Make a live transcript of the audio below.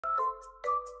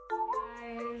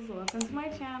welcome to my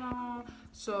channel.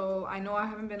 So I know I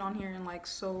haven't been on here in like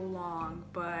so long,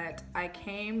 but I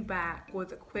came back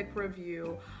with a quick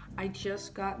review. I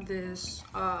just got this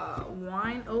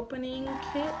wine opening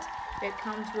kit. It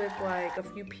comes with like a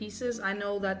few pieces. I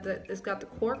know that it's got the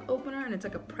cork opener and it's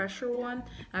like a pressure one.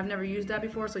 I've never used that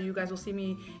before, so you guys will see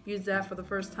me use that for the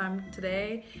first time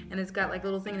today. And it's got like a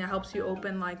little thing that helps you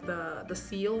open like the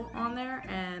seal on there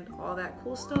and all that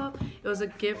cool stuff. It was a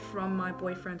gift from my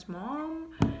boyfriend's mom.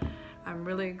 I'm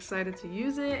really excited to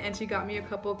use it, and she got me a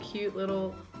couple cute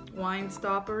little wine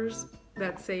stoppers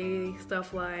that say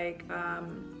stuff like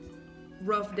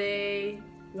rough day,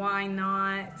 why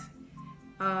not,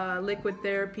 liquid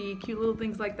therapy, cute little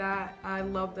things like that. I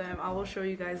love them. I will show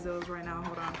you guys those right now.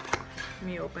 Hold on, let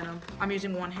me open them. I'm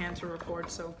using one hand to record,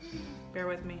 so bear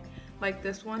with me. Like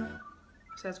this one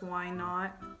says why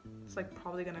not. It's like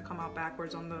probably gonna come out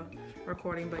backwards on the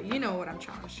recording, but you know what I'm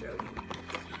trying to show you.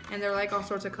 And they're like all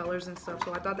sorts of colors and stuff,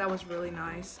 so I thought that was really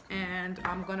nice. And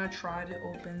I'm gonna try to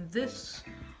open this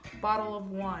bottle of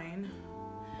wine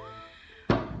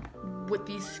with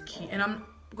these and I'm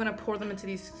gonna pour them into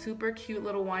these super cute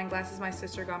little wine glasses my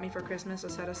sister got me for Christmas, a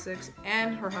set of 6,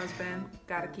 and her husband.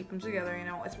 Gotta keep them together, you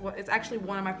know. It's actually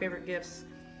one of my favorite gifts.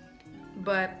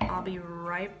 But I'll be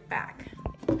right back.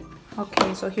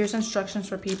 Okay, so here's instructions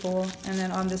for people, and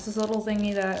then this is a little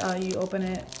thingy that you open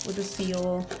it with a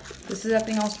seal. This is that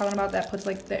thing I was talking about that puts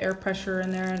like the air pressure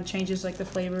in there and changes like the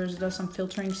flavors, does some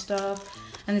filtering stuff.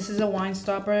 And this is a wine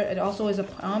stopper. It also is a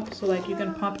pump, so like you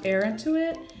can pump air into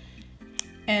it,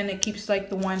 and it keeps like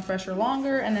the wine fresher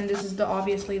longer. And then this is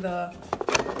obviously the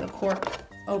cork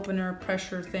opener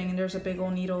pressure thing, and there's a big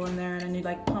old needle in there, and then you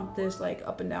like pump this like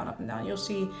up and down, up and down. You'll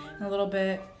see in a little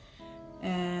bit,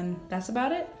 and that's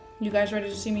about it. You guys ready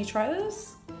to see me try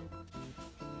this?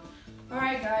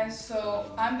 Alright guys,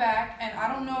 so I'm back, and I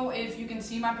don't know if you can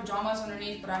see my pajamas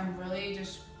underneath, but I'm really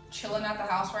just chilling at the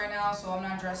house right now, so I'm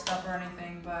not dressed up or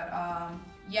anything. But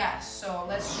yeah, so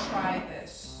let's try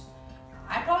this.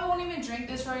 I probably won't even drink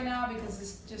this right now because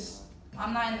it's just,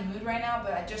 I'm not in the mood right now,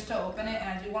 but just to open it, and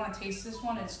I do want to taste this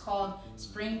one. It's called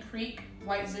Spring Creek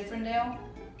White Zinfandel,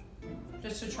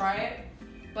 just to try it.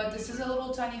 But this is a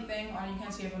little tiny thing. You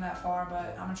can't see it from that far,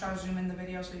 but I'm gonna try to zoom in the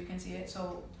video so you can see it.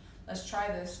 So let's try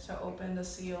this to open the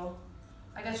seal.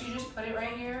 I guess you just put it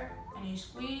right here and you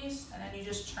squeeze, and then you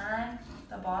just turn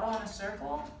the bottle in a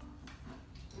circle.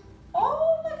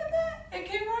 Oh, look at that. It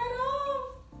came right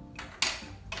off.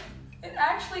 It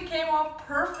actually came off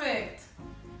perfect.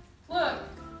 Look,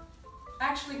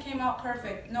 actually came out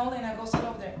perfect. No, Lena, go sit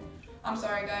over there. I'm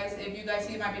sorry guys, if you guys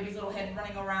see my baby's little head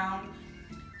running around.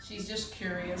 She's just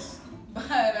curious.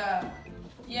 But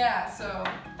yeah, so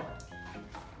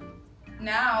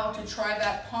now to try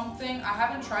that pump thing. I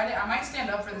haven't tried it. I might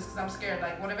stand up for this because I'm scared.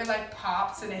 Like, what if it like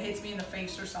pops and it hits me in the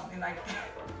face or something like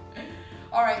that?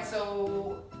 Alright,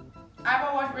 so I've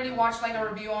already watched like a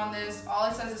review on this. All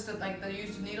it says is that like the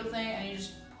use the needle thing, and you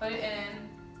just put it in.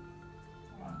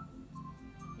 Hold on.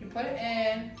 You put it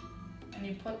in and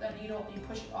you put the needle, you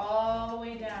push it all the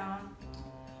way down.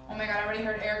 Oh my god, I already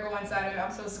heard air go inside of it.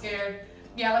 I'm so scared.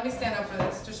 Yeah, let me stand up for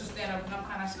this, just to stand up, and I'm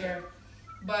kind of scared.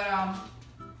 But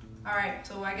alright,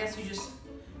 so I guess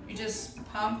you just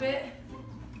pump it,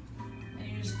 and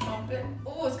you just pump it.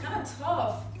 Oh, it's kind of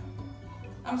tough.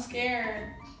 I'm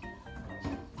scared.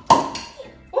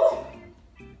 Ooh,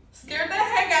 scared the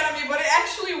heck out of me, but it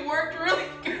actually worked really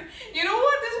good. You know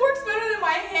what? This works better than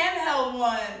my handheld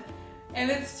one,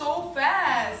 and it's so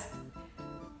fast.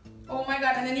 Oh my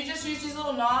god, and then you just use these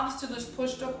little knobs to just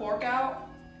push the cork out.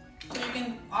 So you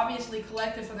can obviously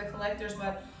collect it for the collectors,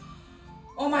 but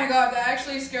oh my god, that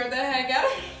actually scared the heck out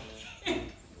of me.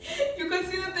 You could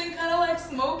see the thing kind of like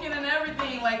smoking and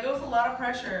everything. Like, it was a lot of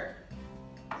pressure.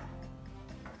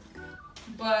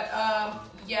 But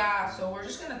yeah, so we're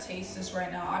just gonna taste this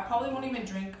right now. I probably won't even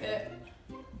drink it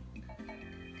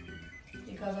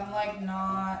because I'm like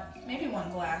not, maybe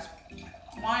one glass.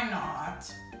 Why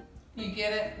not? You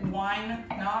get it? Wine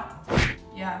not?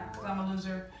 Yeah, because I'm a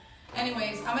loser.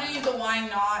 Anyways, I'm going to use the wine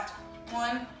not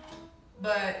one.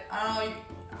 But I don't know.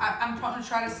 I'm going to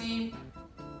try to see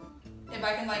if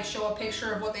I can like show a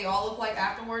picture of what they all look like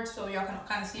afterwards, so y'all can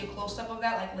kind of see a close-up of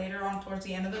that like later on towards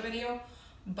the end of the video.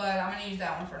 But I'm going to use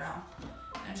that one for now.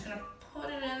 And I'm just going to put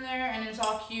it in there, and it's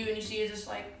all cute. And you see it just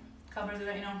like covers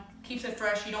it, you know, keeps it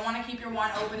fresh. You don't want to keep your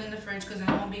wine open in the fridge because then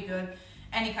it won't be good.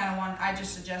 Any kind of one, I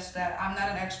just suggest that. I'm not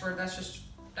an expert. That's just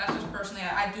personally.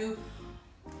 I do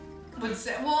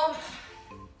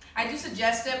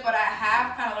suggest it, but I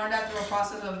have kind of learned that through a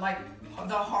process of like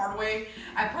the hard way.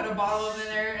 I put a bottle in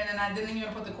there, and then I didn't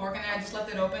even put the cork in there. I just left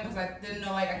it open because I didn't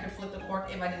know like I could flip the cork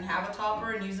if I didn't have a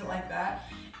topper and use it like that.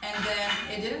 And then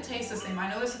it didn't taste the same. I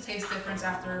noticed a taste difference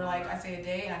after, like, I say a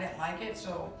day, and I didn't like it.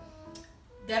 So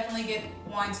definitely get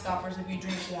wine stoppers if you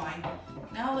drink wine.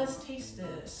 Now let's taste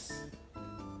this.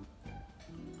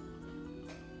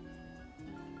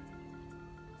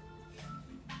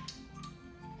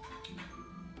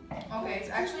 Okay, it's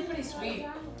actually pretty sweet.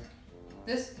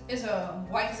 This is a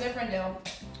white Zinfandel,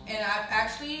 and I've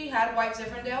actually had white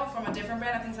Zinfandel from a different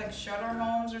brand. I think it's like Shutter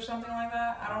Homes or something like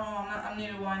that. I don't know. I'm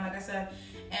new to wine, like I said,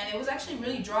 and it was actually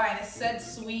really dry, and it said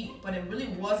sweet, but it really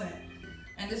wasn't.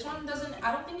 And this one doesn't.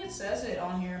 I don't think it says it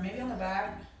on here. Maybe on the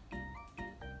back.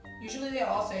 Usually they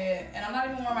all say it, and I'm not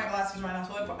even wearing my glasses right now,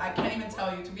 so I can't even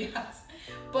tell you, to be honest.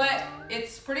 But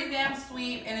it's pretty damn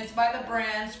sweet, and it's by the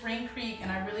brand Spring Creek,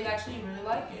 and I actually really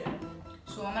like it.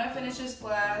 So I'm gonna finish this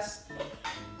glass,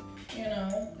 you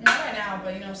know, not right now,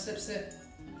 but you know, sip, sip.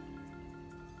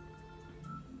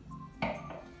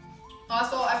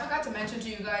 Also, I forgot to mention to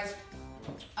you guys,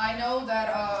 I know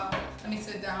that, let me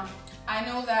sit down. I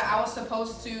know that I was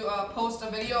supposed to post a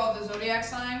video of the zodiac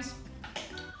signs.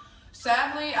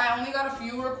 Sadly, I only got a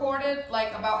few recorded,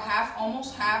 like about half,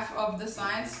 almost half of the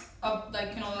signs of,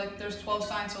 like, you know, like there's 12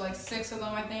 signs, so like 6 of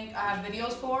them I think I have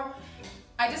videos for.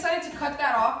 I decided to cut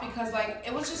that off because like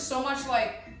it was just so much,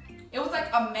 like it was like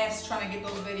a mess trying to get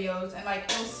those videos, and like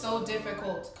it was so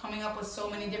difficult coming up with so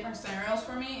many different scenarios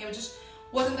for me. It just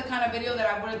wasn't the kind of video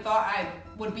that I would have thought I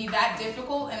would be that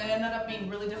difficult, and it ended up being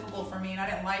really difficult for me, and I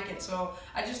didn't like it. So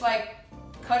I just like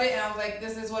cut it, and I was like,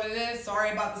 this is what it is. Sorry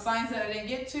about the signs that I didn't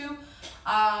get to.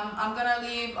 I'm gonna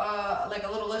leave like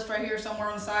a little list right here somewhere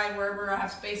on the side, wherever I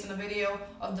have space in the video,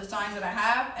 of the signs that I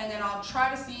have, and then I'll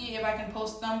try to see if I can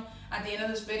post them at the end of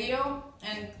this video.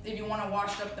 And if you want to if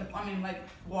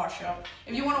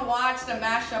you want to watch the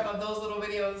mashup of those little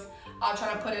videos, I'll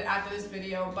try to put it after this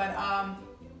video. But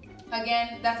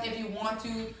again, that's if you want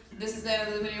to. This is the end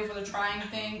of the video for the trying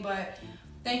thing, but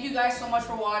thank you guys so much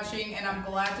for watching, and I'm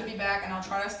glad to be back, and I'll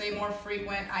try to stay more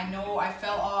frequent. I know I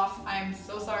fell off. I'm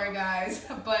so sorry, guys,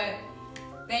 but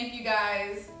thank you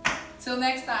guys. Till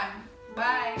next time.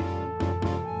 Bye.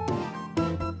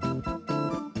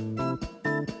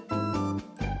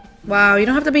 Wow, you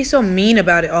don't have to be so mean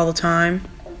about it all the time.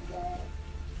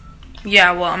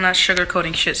 Yeah, well, I'm not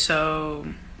sugarcoating shit, so...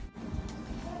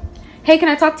 Hey, can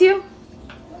I talk to you?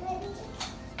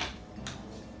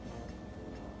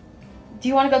 Do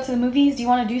you want to go to the movies? Do you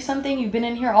want to do something? You've been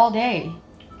in here all day.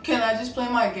 Can I just play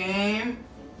my game?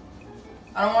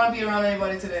 I don't want to be around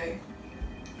anybody today.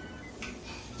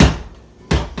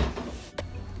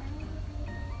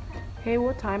 Hey,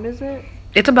 what time is it?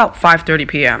 It's about 5:30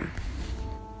 p.m.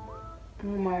 Oh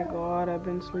my god, I've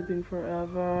been sleeping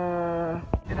forever.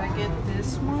 Did I get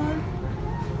this one?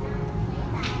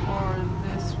 Or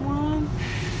this one?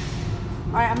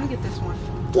 Alright, I'm gonna get this one.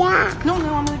 Yeah. No,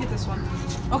 I'm gonna get this one.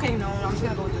 Okay, no, I'm just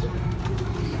gonna go with this one.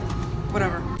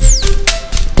 Whatever.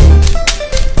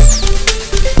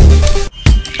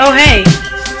 Oh, hey.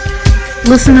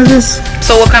 Listen to this.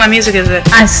 So what kind of music is it?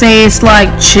 I say it's like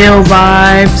chill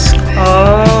vibes.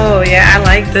 Oh, yeah, I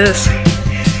like this.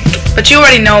 But you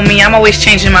already know me, I'm always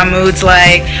changing my moods.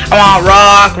 Like, I want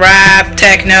rock, rap,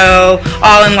 techno,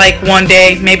 all in like one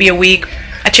day, maybe a week.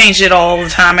 I change it all the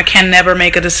time. I can never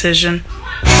make a decision.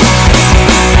 This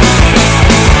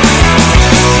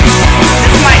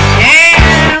is my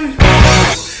jam.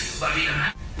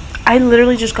 I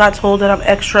literally just got told that I'm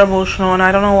extra emotional, and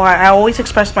I don't know why. I always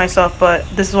express myself, but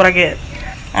this is what I get.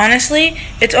 Honestly,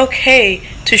 it's okay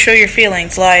to show your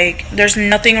feelings. Like, there's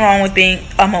nothing wrong with being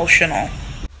emotional.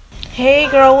 Hey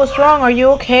girl, what's wrong? Are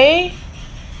you okay?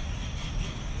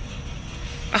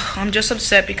 Ugh, I'm just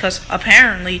upset because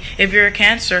apparently if you're a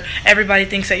Cancer, everybody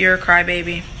thinks that you're a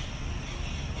crybaby.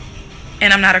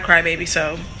 And I'm not a crybaby,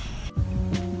 so.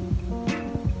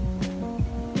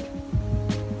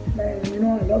 Man, you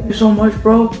know I love you so much,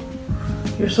 bro.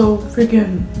 You're so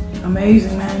freaking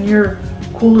amazing, man. You're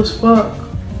cool as fuck.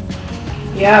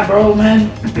 Yeah, bro, man.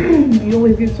 You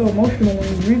always get so emotional when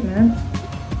you drink, man.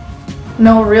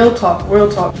 No, real talk, bro.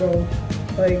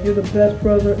 Like, you're the best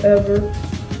brother ever,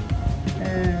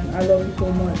 and I love you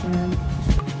so much, man.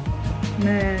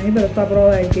 Man, you better stop with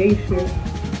all that gay shit.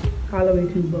 I love you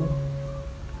too, bro.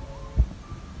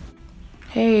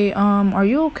 Hey, are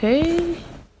you okay?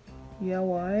 Yeah,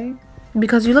 why?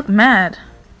 Because you look mad.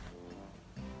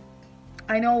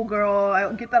 I know, girl.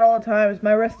 I get that all the time. It's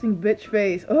my resting bitch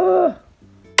face. Ugh.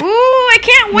 Ooh, I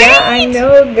can't wait! Yeah, I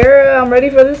know, girl. I'm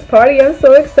ready for this party. I'm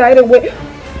so excited. Wait.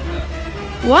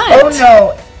 What? Oh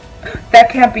no, that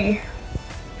can't be.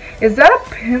 Is that a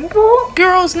pimple?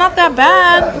 Girl, it's not that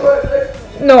bad.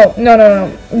 No.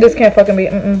 This can't fucking be.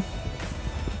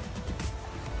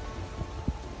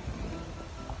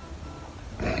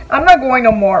 I'm not going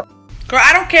no more. Girl,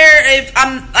 I don't care if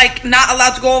I'm like not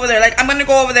allowed to go over there. Like I'm gonna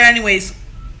go over there anyways.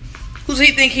 Who's he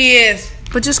think he is?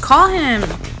 But just call him.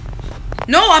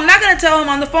 No, I'm not gonna tell him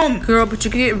on the phone. Girl, but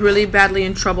you could get really badly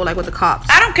in trouble, like with the cops.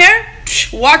 I don't care.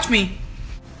 Shh, watch me.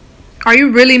 Are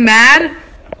you really mad?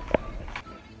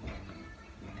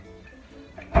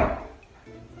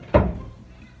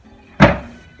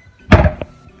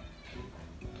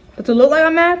 Does it look like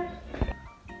I'm mad?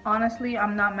 Honestly,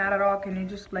 I'm not mad at all. Can you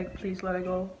just like please let it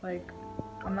go? Like,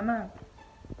 I'm not mad.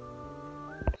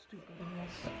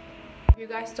 You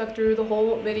guys stuck through the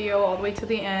whole video all the way to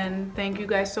the end. Thank you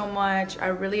guys so much. I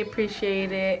really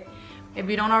appreciate it. If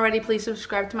you don't already, please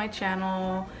subscribe to my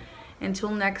channel.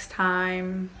 Until next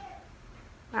time,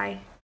 bye.